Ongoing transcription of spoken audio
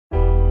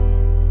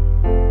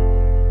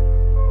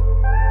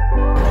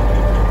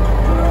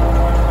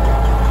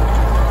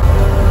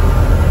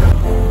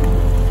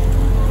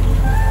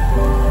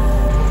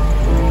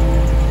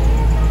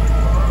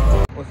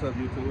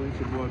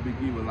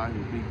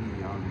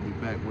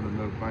back with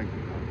another thank you.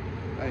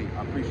 Hey,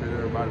 I appreciate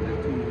everybody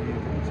that tuned in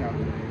to the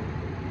channel,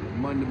 man.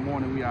 Monday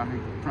morning, we out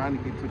here trying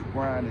to get to the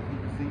grind, as you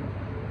can see.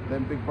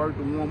 Letting Big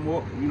Bertha warm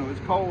up. You know, it's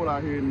cold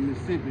out here in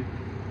Mississippi.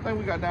 I think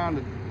we got down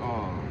to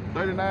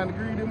 39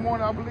 degrees this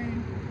morning, I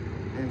believe.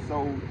 And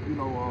so, you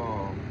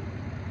know,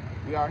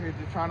 we out here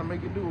just trying to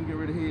make it do and get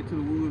ready to head to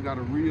the woods. Got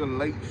a real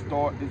late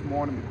start this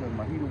morning because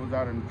my heater was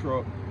out in the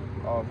truck.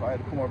 So I had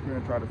to come up here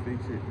and try to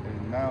fix it.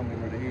 And now I'm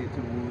getting ready to head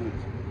to the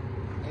woods.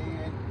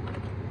 And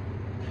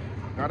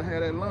gotta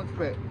have that lunch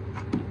pack.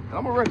 And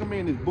I'm gonna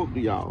recommend this book to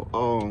y'all.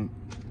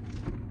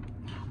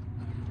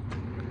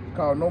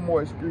 Called No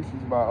More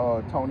Excuses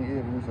by Tony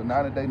Evans. It's a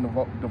 90-day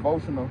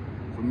devotional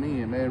for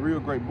men, man.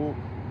 Real great book.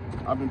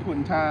 I've been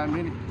putting time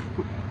in it,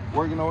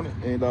 working on it,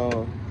 and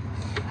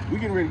we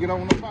getting ready to get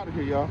on up out of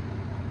here, y'all.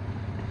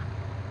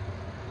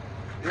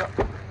 Yep.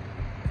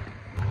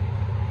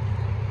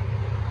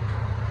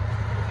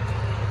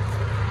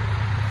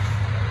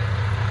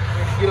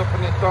 Let's get up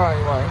in this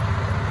thing, man.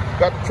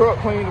 Got the truck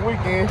cleaned the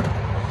weekend.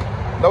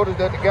 Noticed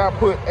that the guy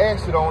put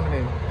acid on it,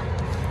 and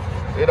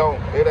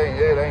it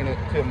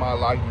ain't to my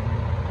liking.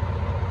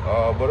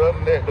 But other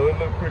than that, though, it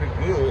looked pretty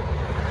good.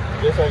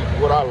 This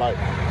ain't what I like.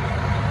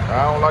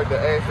 I don't like the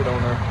acid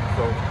on there,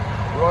 so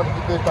we want to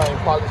get this thing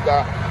polished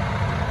out,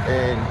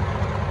 and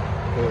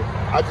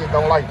I just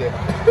don't like that.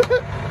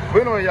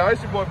 But anyway, y'all,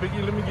 it's your boy Big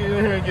E. Let me get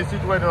in here and get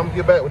situated. I'm gonna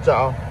get back with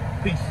y'all.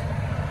 Peace.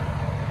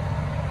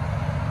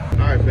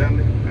 All right,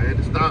 family. I had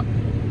to stop,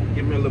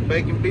 give me a little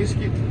bacon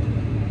biscuit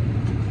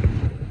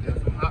and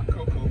some hot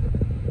cocoa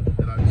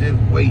that I just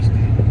wasted.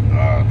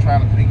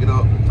 Trying to pick it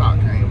up, the top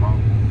came off.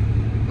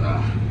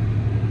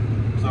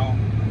 So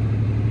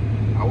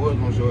I was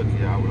gonna show it to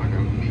y'all, but I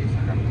gotta leave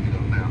it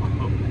up now.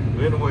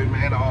 But anyway,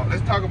 man,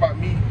 let's talk about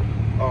me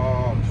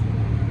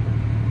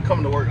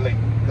coming to work late.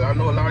 Cause I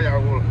know a lot of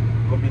y'all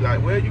gonna be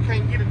like, well, you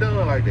can't get it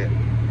done like that.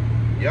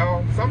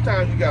 Y'all,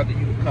 sometimes you got to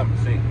use common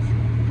sense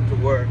to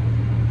where,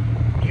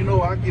 you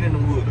know, I get in the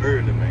woods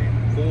early,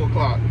 man. 4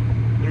 o'clock,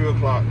 3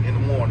 o'clock in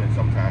the morning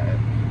sometimes.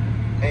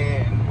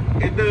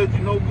 And it does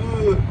you no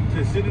good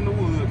to sit in the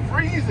woods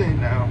freezing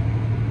now,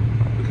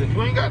 because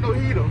you ain't got no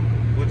heater,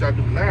 which I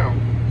do now,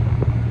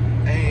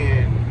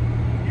 and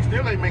you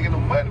still ain't making no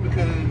money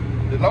because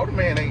the loader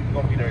man ain't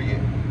gonna be there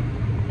yet.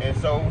 And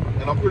so,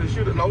 and I'm pretty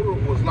sure the loader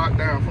was locked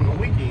down from the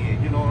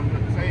weekend, you know what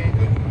I'm saying?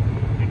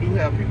 Because you do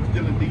have people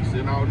still in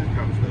decent and all this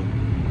kind of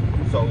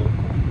stuff. So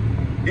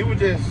it was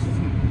just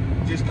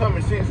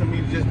common sense to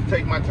me just to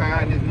take my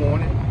time this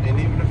morning. And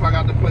even if I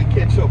got to play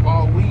catch up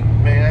all week,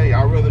 man, hey,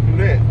 I'd rather do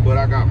that. But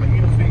I got my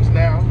heater fixed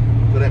now,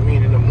 so that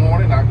means in the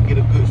morning I can get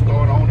a good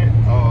start on it.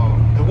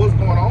 And what's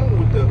going on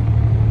with the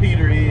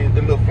heater is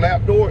the little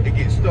flap door, it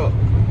gets stuck.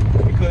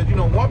 Because, you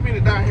know, 1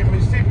 minute down here in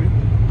Mississippi,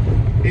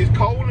 it's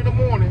cold in the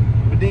morning,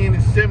 but then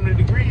it's 70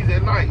 degrees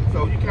at night.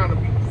 So you kind of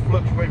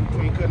fluctuate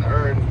between cutting the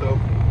air and stuff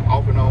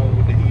off and on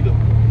with the heater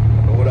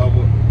or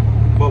whatever.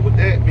 But with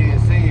that being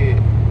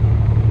said,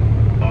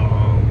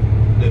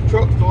 the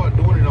truck started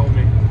doing it on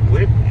me.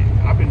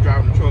 I've been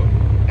driving the truck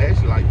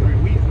actually like 3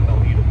 weeks with no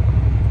heater.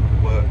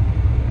 But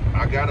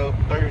I got up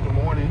Thursday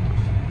morning,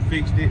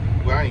 fixed it.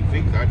 Well, I ain't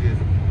fixed it, I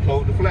just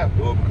closed the flap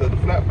door because the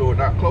flap door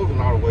not closing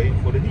all the way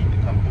for the heat to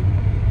come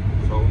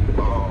through. So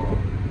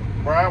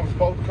Brian was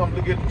supposed to come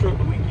look at the truck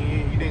the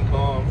weekend. He didn't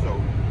come, so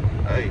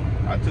hey,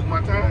 I took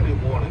my time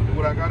this morning, do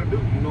what I gotta do,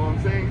 you know what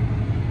I'm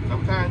saying?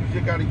 Sometimes you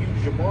just gotta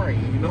use your brain,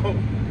 you know?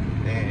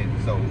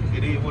 And so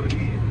it is what it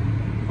is.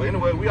 But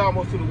anyway, we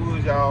almost to the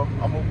woods, y'all.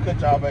 I'm gonna cut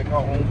y'all back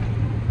on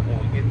when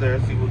we get there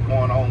and see what's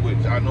going on,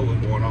 which I know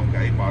what's going on,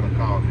 because A-Bot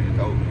called me and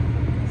told me.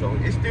 So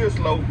it's still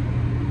slow,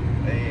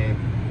 and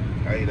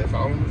hey, that's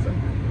all I'm gonna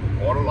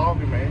say. Water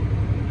logging, man.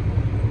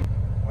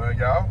 Well,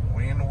 y'all,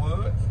 we in the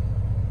woods,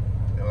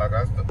 and like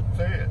I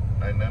said,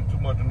 ain't nothing too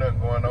much of nothing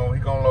going on.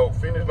 He gonna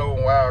finish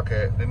loading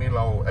Wildcat, then he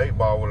load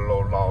 8-ball with a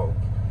load of logs.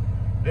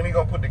 Then he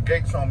gonna put the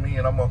gates on me,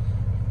 and I'm gonna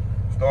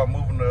start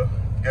moving the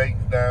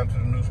gates down to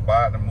the new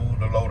spot and move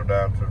the loader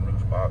down to the new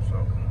spot.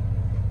 So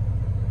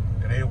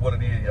it is what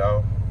it is,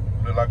 y'all.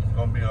 Look like it's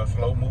gonna be a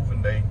slow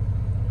moving day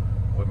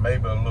with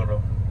maybe a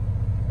little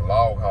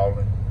log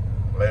hauling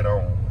later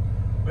on.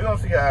 We gonna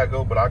see how it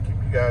go, but I'll keep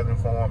you guys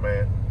informed,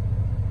 man.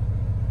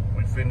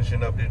 We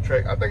finishing up this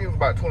track. I think it was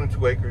about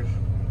 22 acres.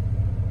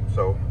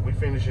 So we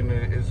finishing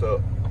it. It's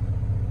up.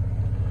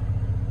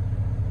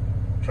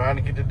 Trying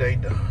to get the day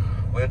done.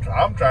 Well,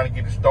 I'm trying to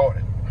get it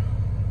started.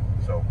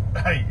 So,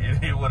 hey,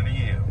 it is what it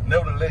is.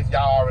 Nevertheless,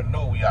 y'all already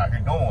know we out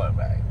here going,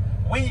 man.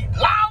 We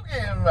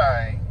logging,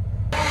 man.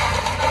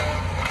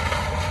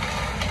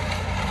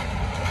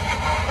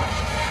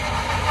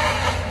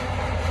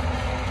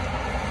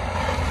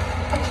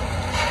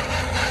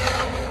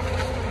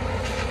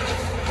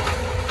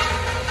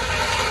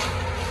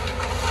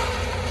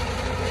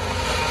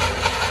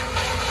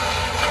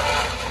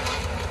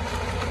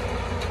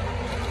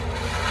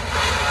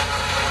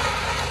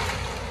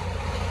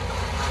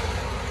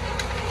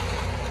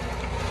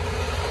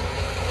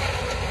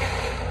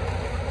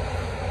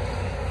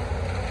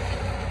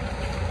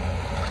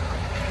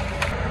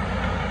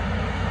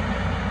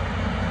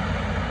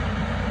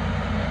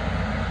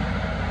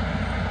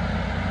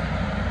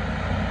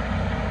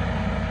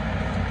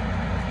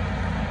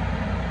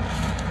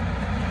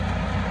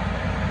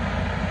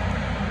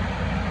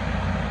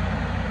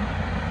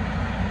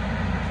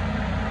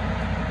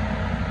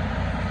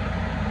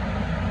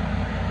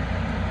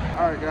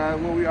 Alright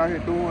guys, what we out here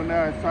doing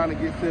now is trying to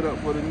get set up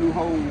for the new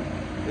hole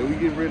that we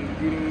get ready to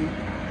get in.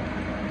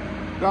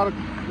 Got a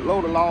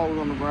load of logs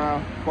on the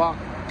ground.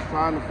 Box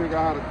trying to figure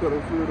out how to cut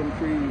a few of them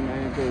trees,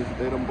 man, because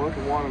they done bust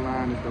the water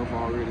line and stuff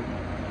already.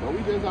 So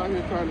we just out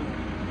here trying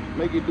to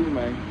make it do,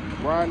 man.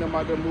 Brian them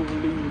out there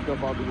moving leaves and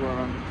stuff out the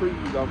ground,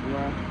 trees off the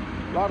ground.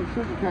 A lot of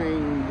sugar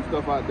cane and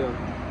stuff out there.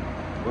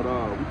 But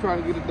we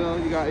trying to get it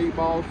done. You got 8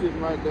 Ball sitting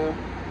right there.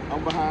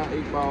 I'm behind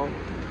 8 Ball.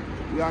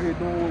 We out here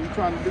doing what we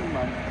trying to do,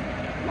 man.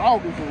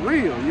 Logging for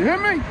real, you hear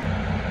me?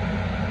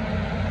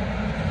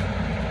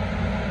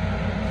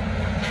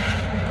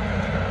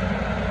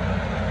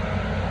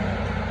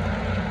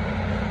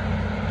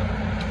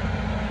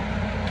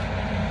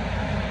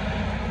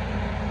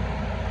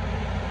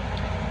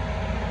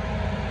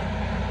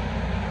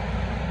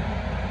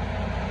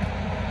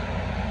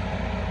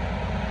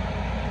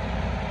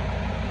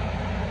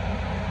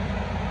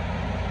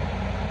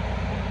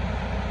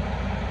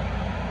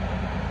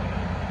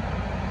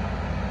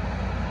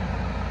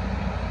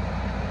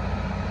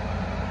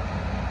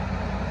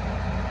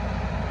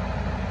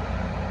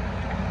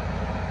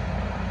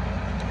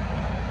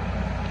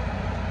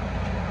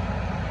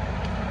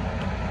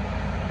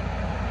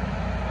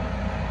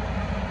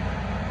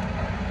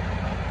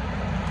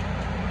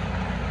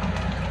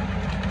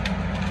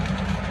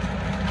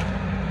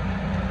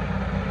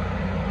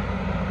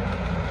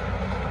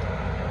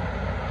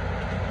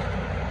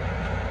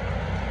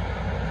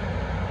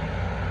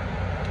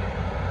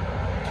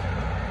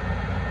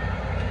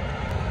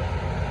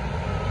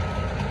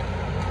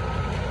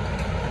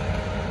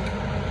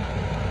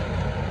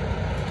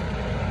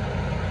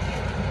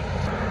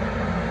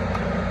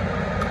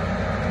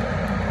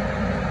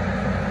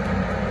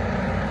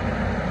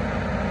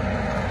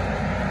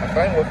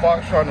 I think what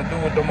Fox trying to do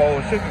with them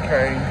old sugar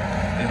cane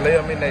is lay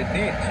them in that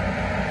ditch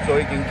so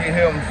he can get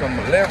him some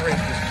leverage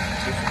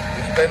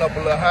to stand up a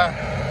little high.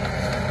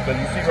 Because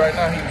you see right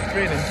now he's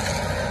spinning.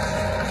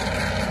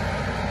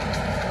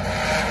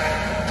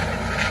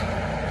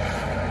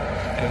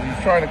 Because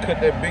he's trying to cut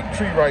that big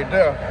tree right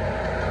there,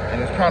 and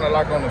it's kind of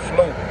like on the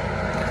slope.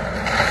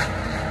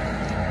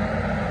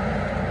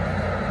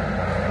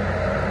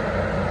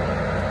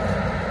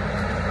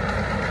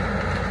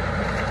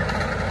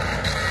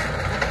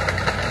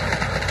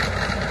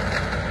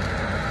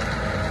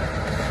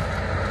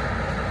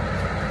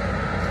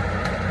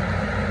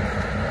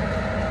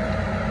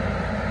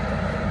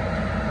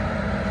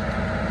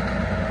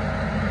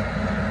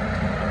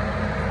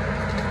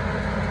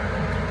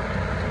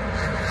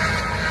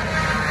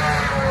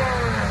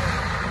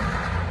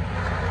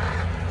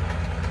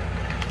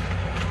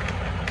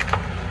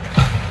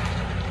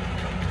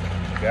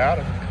 Got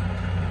it.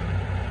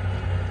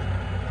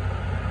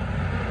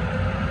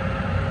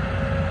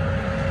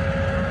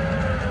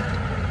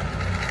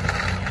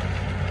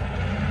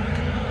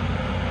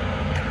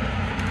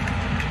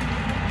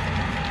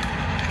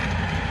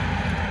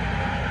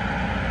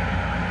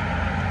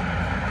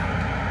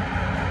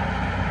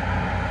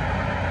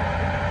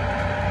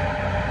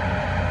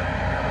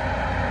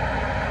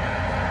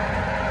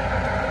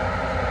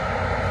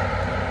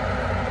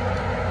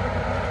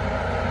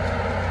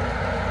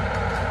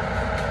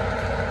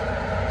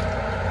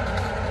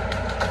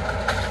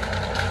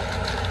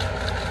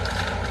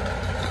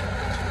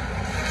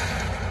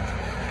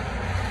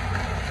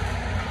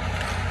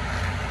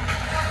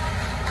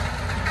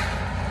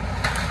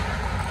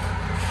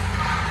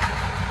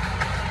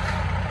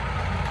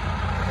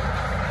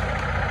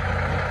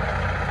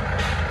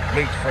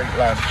 Big freight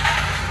line.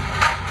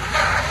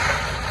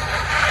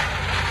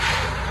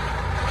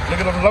 Look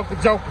at them local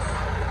jokers.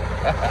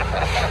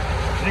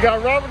 You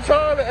got Robert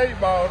Charlie, 8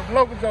 Ball, them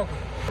local jokers.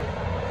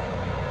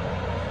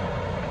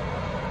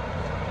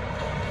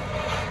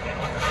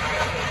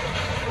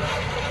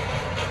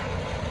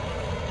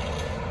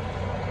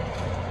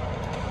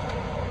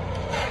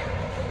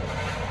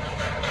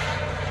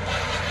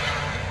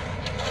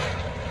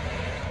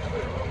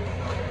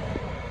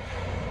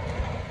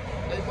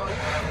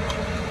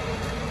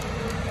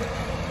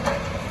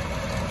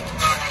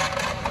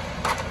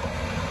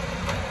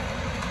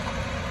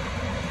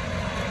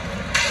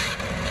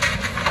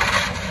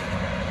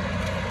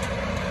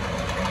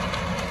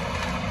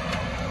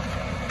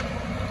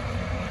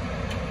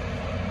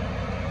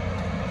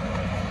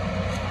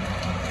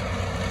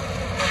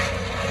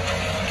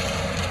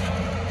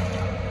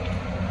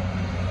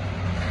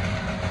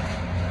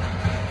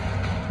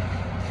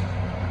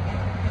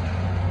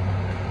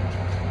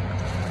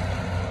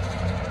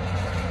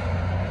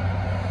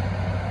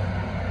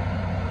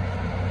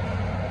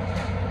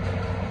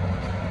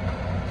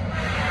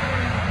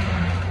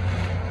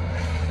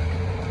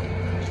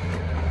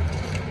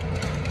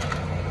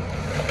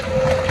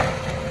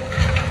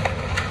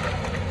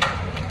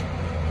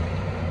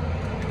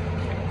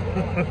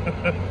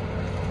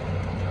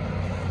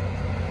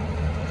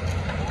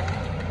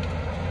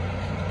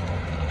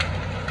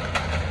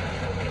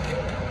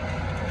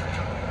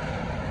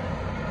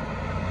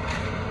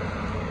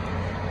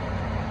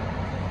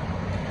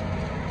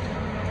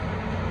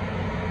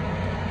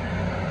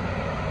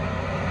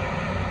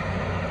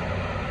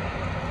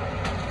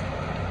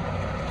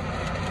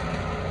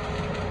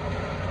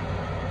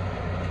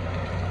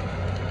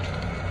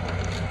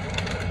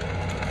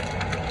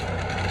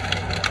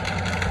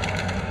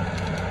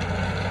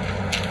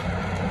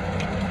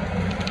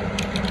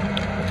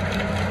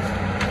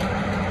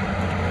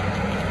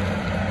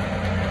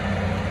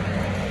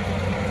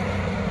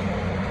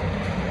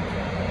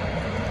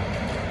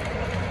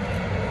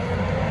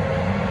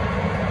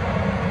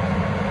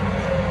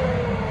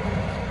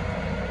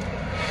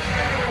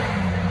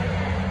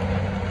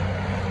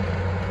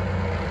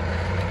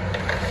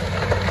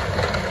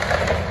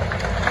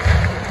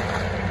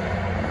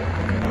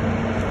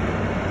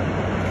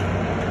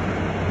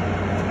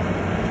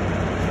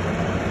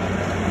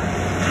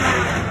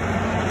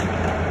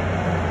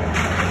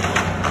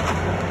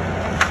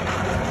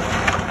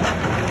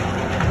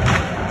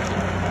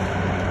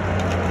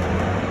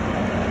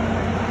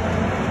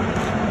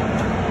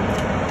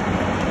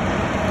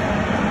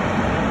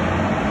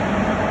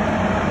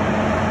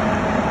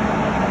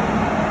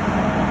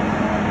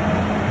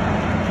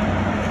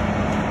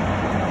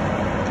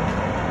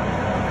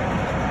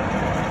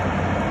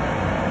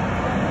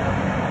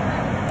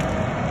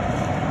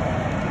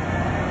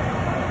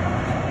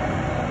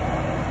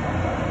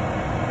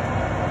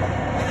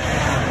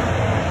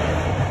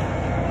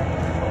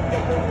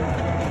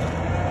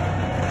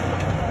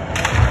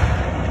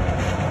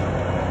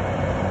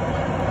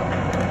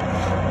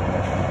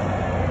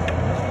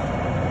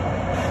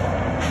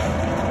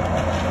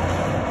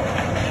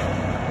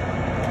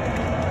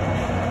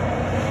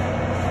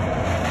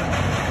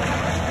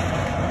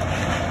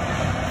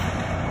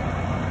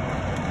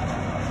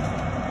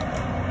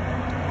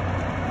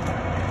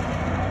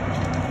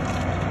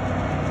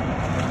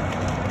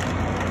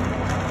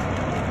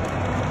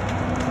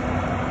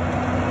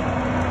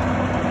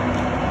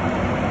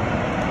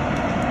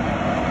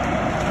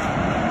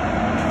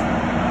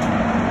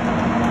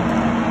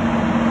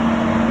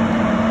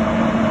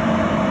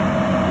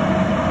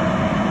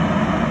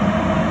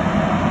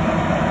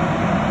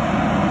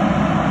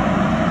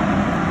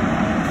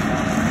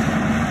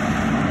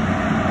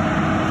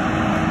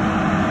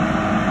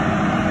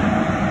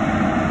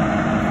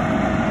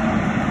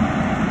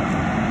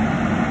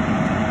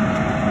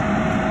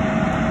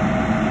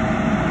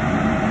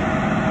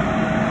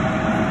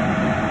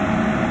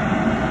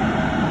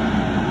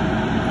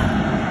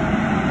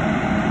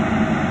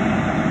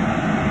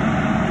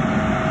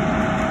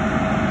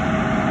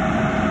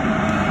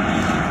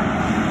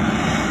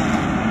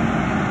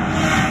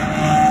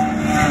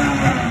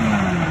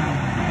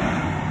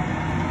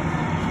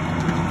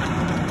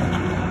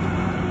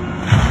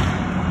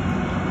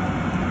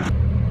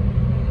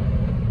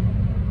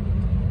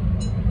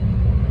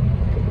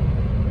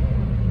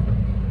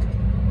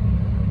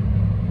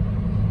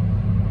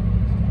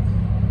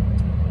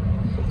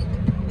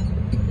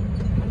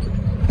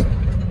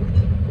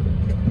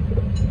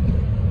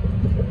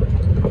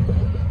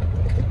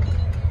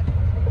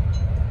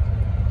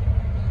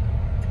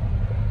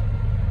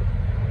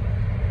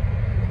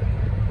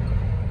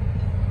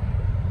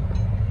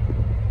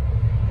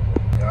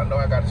 know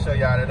I got to show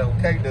y'all that old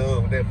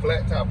K-Dub with that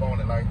flat top on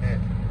it like that.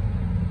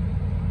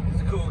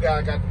 He's a cool guy.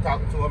 I got to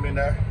talking to him in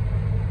there.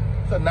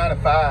 It's a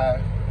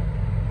 95.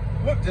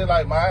 Look just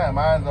like mine.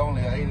 Mine's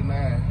only an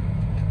 89.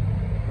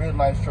 Real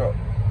nice truck.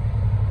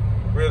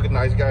 Real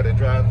nice guy that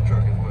drives the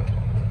truck as well.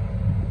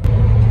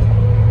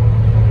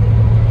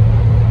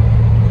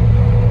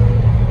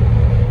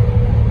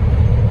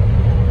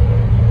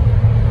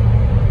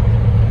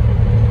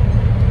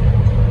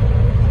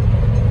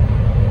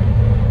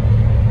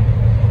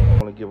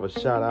 Give a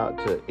shout out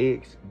to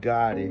X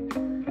Gotti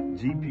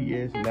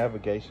GPS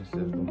navigation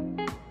system.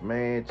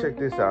 Man, check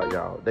this out,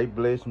 y'all. They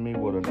blessed me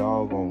with a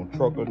doggone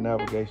trucker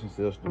navigation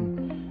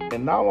system.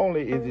 And not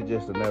only is it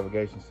just a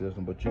navigation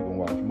system, but you can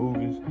watch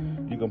movies,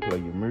 you can play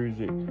your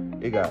music.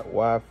 It got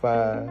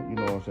Wi-Fi, you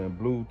know what I'm saying,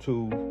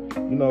 Bluetooth.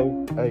 You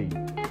know, hey,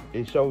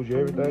 it shows you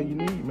everything you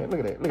need, man. Look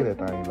at that. Look at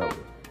that thing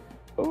loaded.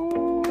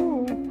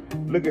 Ooh,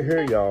 look at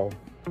here, y'all.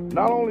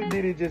 Not only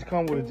did it just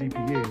come with a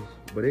GPS,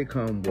 but it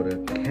comes with a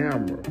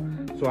camera.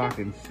 So I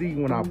can see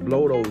when I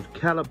blow those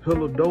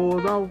Caterpillar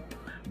doors off,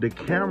 the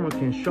camera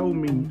can show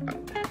me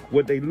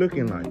what they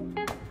looking like.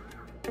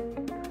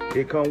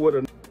 It comes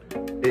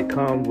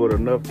with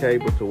enough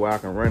cable to where I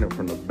can run it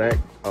from the back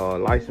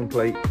license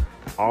plate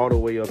all the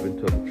way up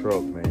into the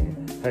truck,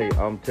 man. Hey,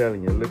 I'm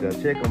telling you, look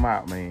at, check them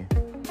out, man.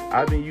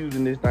 I've been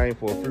using this thing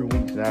for a few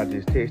weeks now,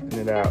 just testing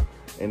it out,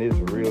 and it's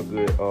a real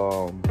good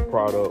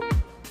product.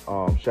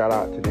 Shout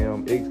out to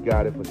them. X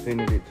got it for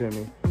sending it to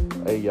me.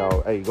 Hey,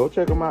 y'all, hey, go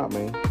check them out,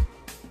 man.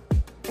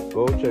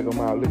 Go check them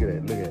out. Look at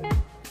that. Look at that.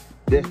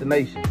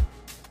 Destination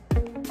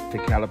to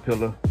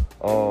Caterpillar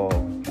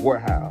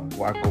warehouse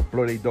where I go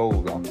blow their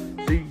doors off.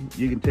 See,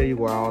 you can tell you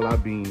where all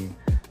I've been,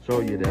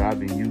 show you that I've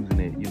been using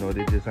it. You know,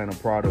 this just ain't a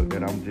product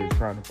that I'm just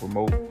trying to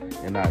promote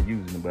and not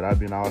using it. But I've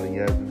been all in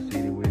Yazoo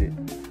City with it,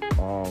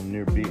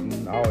 near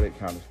Benton, all that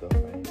kind of stuff,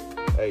 man.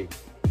 Hey,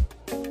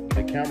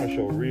 the camera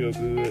show real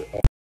good.